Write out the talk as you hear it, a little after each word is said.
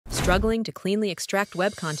Struggling to cleanly extract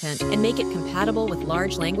web content and make it compatible with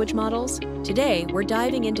large language models? Today, we're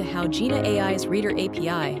diving into how Jina AI's Reader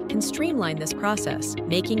API can streamline this process,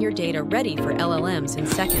 making your data ready for LLMs in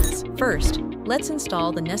seconds. First, let's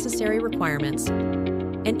install the necessary requirements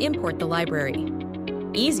and import the library.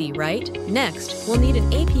 Easy, right? Next, we'll need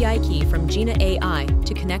an API key from Jina AI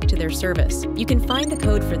to connect to their service. You can find the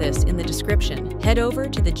code for this in the description. Head over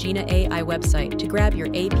to the Jina AI website to grab your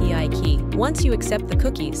API key. Once you accept the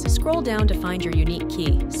cookies, scroll down to find your unique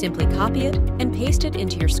key. Simply copy it and paste it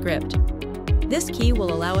into your script. This key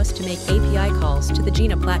will allow us to make API calls to the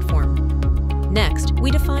Jina platform. Next,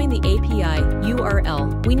 we define the API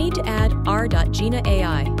URL. We need to add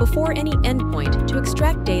r.jina.ai before any endpoint to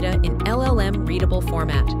extract data in LLM readable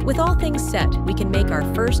format. With all things set, we can make our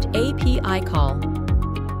first API call.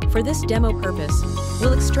 For this demo purpose,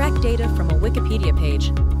 we'll extract data from a Wikipedia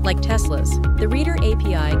page, like Tesla's. The Reader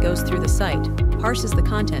API goes through the site, parses the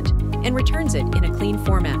content, and returns it in a clean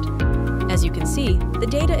format. As you can see, the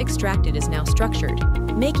data extracted is now structured,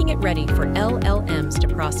 making it ready for LLMs to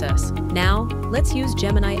process. Now, let's use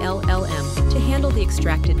Gemini LLM to handle the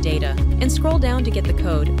extracted data, and scroll down to get the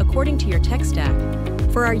code according to your tech stack.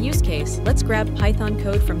 For our use case, let's grab Python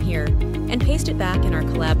code from here and paste it back in our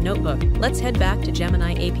Collab notebook. Let's head back to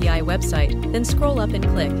Gemini API website, then scroll up and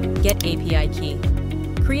click Get API Key.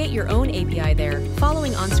 Create your own API there,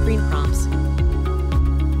 following on-screen prompts.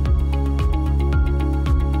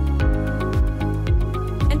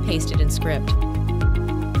 Paste it in script.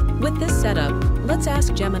 With this setup, let's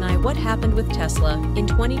ask Gemini what happened with Tesla in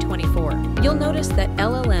 2024. You'll notice that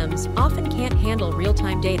LLMs often can't handle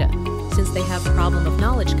real-time data since they have problem of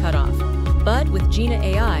knowledge cutoff. But with Jina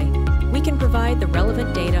AI, we can provide the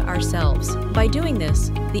relevant data ourselves. By doing this,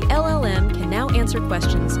 the LLM can now answer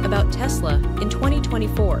questions about Tesla in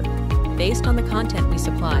 2024 based on the content we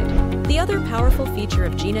supplied. The other powerful feature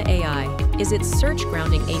of Jina AI is its search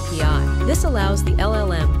grounding API. This allows the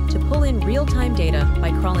LLM to pull in real-time data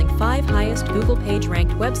by crawling 5 highest Google page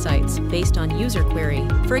ranked websites based on user query.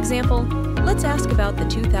 For example, let's ask about the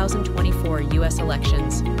 2024 US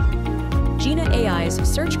elections. Jina AI's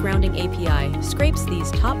search grounding API scrapes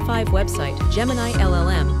these top 5 websites. Gemini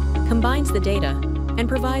LLM combines the data and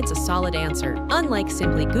provides a solid answer, unlike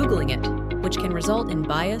simply Googling it, which can result in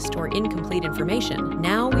biased or incomplete information.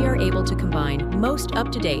 Now we are able to combine most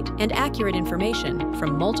up-to-date and accurate information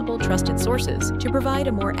from multiple trusted sources to provide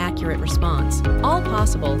a more accurate response. All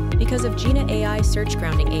possible because of Jina AI Search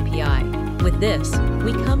Grounding API. With this,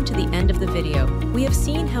 we come to the end of the video. We have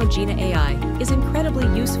seen how Jina AI is incredibly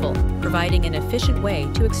useful, providing an efficient way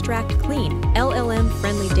to extract clean,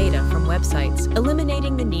 LLM-friendly data from websites,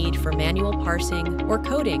 eliminating the need for manual parsing or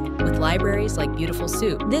coding with libraries like Beautiful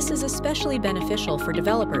Soup. This is especially beneficial for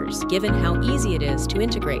developers, given how easy it is to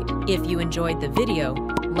integrate. If you enjoyed the video,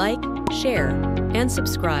 like, share, and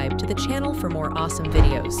subscribe to the channel for more awesome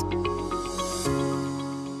videos.